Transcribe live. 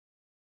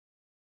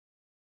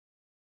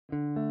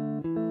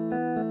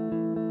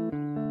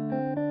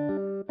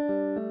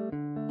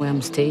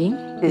I'm staying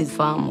is a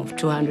farm of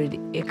 200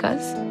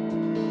 acres.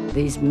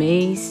 There's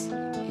maize,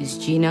 there's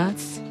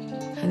peanuts,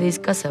 and there's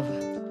cassava.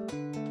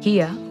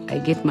 Here, I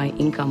get my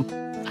income,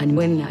 and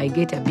when I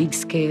get a big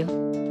scale,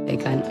 I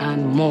can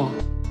earn more.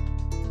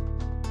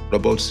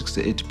 About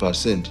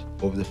 68%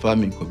 of the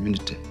farming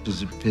community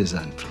is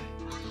peasantry.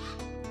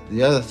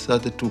 The other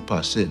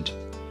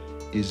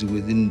 32% is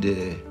within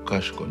the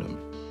cash economy.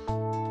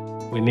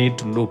 We need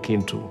to look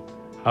into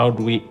how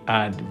do we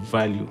add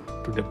value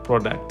to the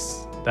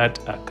products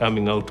that are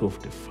coming out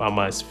of the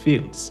farmers'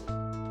 fields.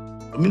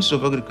 The Ministry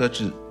of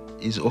Agriculture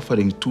is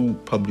offering two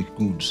public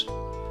goods.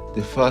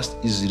 The first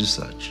is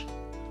research,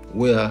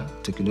 where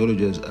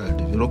technologies are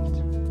developed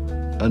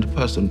and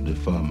passed on to the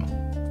farmer.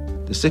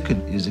 The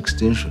second is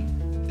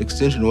extension.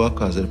 Extension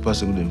workers are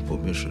passing on the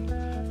information.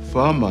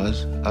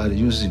 Farmers are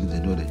using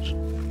the knowledge.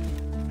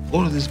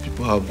 All of these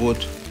people have got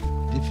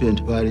different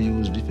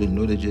values, different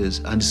knowledges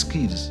and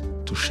skills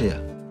to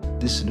share.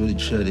 This knowledge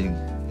sharing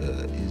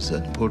is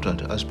an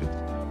important aspect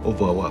of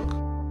our work.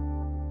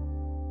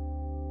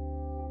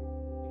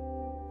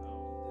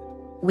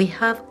 We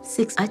have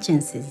 6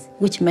 agencies,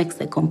 which makes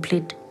the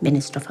complete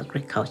Ministry of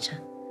Agriculture.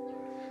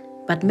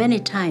 But many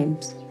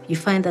times, you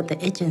find that the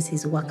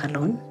agencies work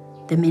alone,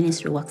 the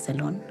ministry works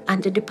alone,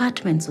 and the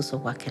departments also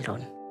work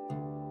alone.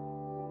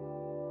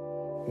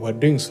 We're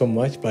doing so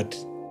much, but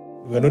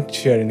we're not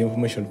sharing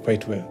information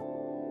quite well.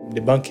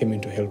 The bank came in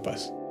to help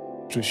us,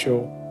 to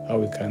show how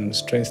we can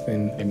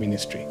strengthen the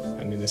ministry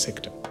and in the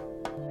sector.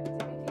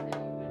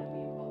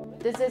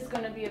 This is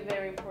going to be a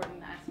very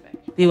important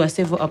aspect. There were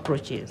several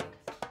approaches: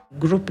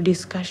 group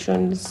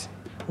discussions,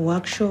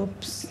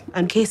 workshops,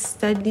 and case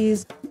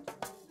studies.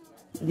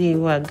 They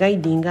were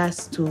guiding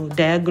us to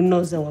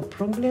diagnose our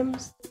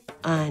problems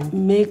and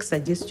make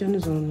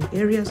suggestions on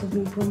areas of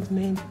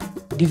improvement,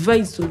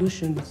 devise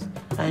solutions.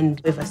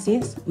 And ever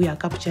since, we are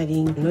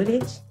capturing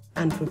knowledge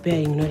and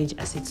preparing knowledge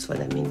assets for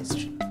the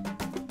ministry.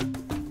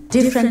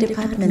 Different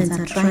departments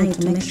are trying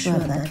to make sure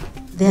that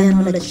their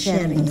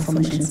knowledge-sharing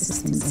information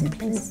system is in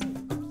place.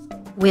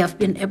 We have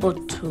been able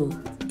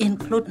to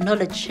include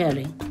knowledge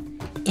sharing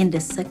in the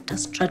sector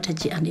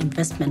strategy and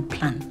investment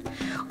plan,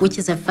 which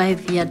is a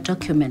 5-year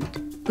document.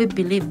 We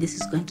believe this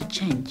is going to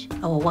change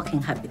our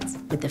working habits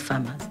with the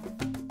farmers.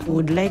 We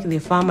would like the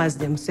farmers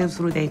themselves,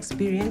 through their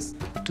experience,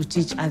 to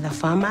teach other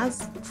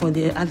farmers, for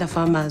the other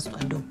farmers to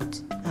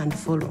adopt and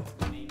follow.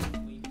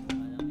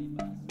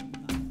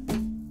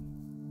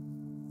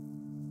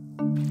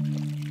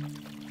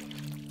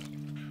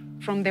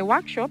 From the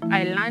workshop,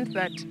 I learned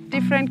that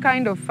different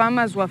kind of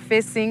farmers were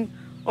facing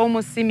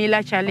almost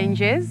similar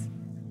challenges.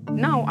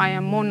 Now I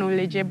am more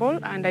knowledgeable,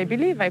 and I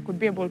believe I could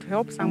be able to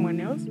help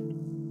someone else.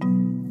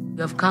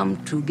 We have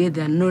come to get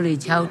the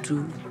knowledge how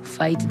to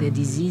fight the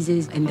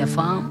diseases in the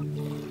farm.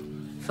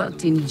 In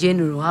fact, in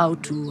general, how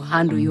to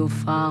handle your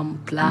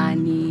farm,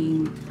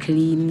 planning,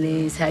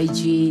 cleanliness,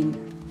 hygiene.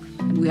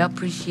 And we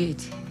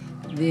appreciate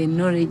the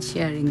knowledge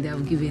sharing they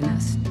have given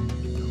us.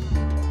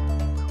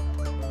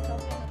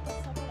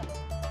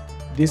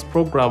 This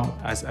program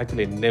has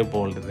actually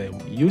enabled them,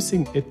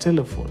 using a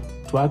telephone,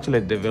 to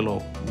actually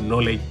develop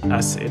knowledge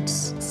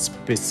assets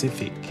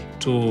specific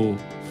to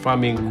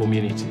farming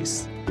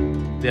communities.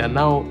 There are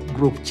now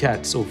group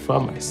chats of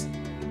farmers,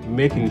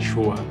 making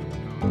sure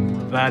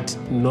that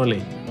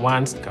knowledge,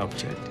 once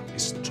captured,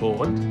 is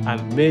stored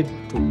and made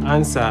to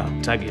answer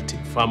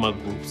targeting farmer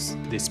groups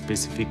the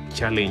specific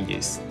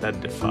challenges that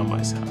the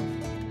farmers have.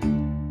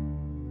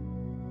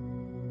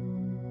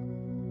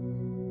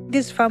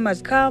 These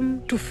farmers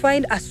come to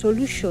find a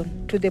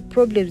solution to the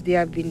problems they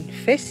have been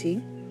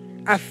facing,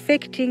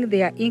 affecting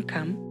their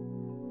income.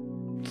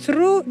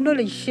 Through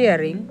knowledge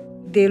sharing,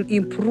 they'll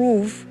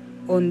improve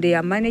on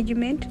their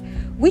management,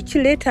 which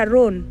later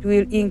on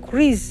will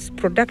increase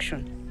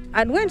production.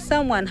 And when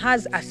someone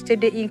has a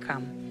steady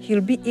income, he'll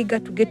be eager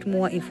to get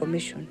more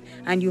information,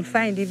 and you'll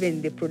find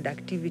even the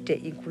productivity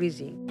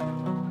increasing.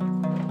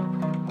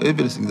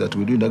 Everything that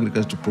we do in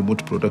agriculture to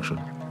promote production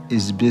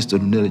is based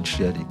on knowledge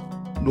sharing.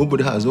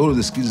 Nobody has all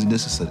the skills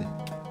necessary.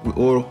 We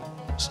all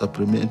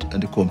supplement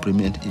and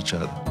complement each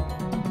other.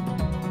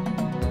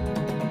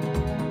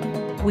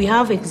 We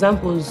have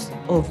examples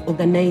of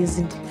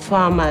organized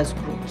farmers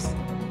groups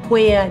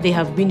where they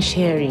have been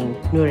sharing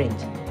knowledge.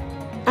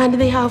 And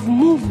they have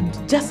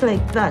moved just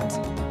like that.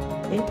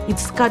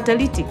 It's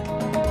catalytic.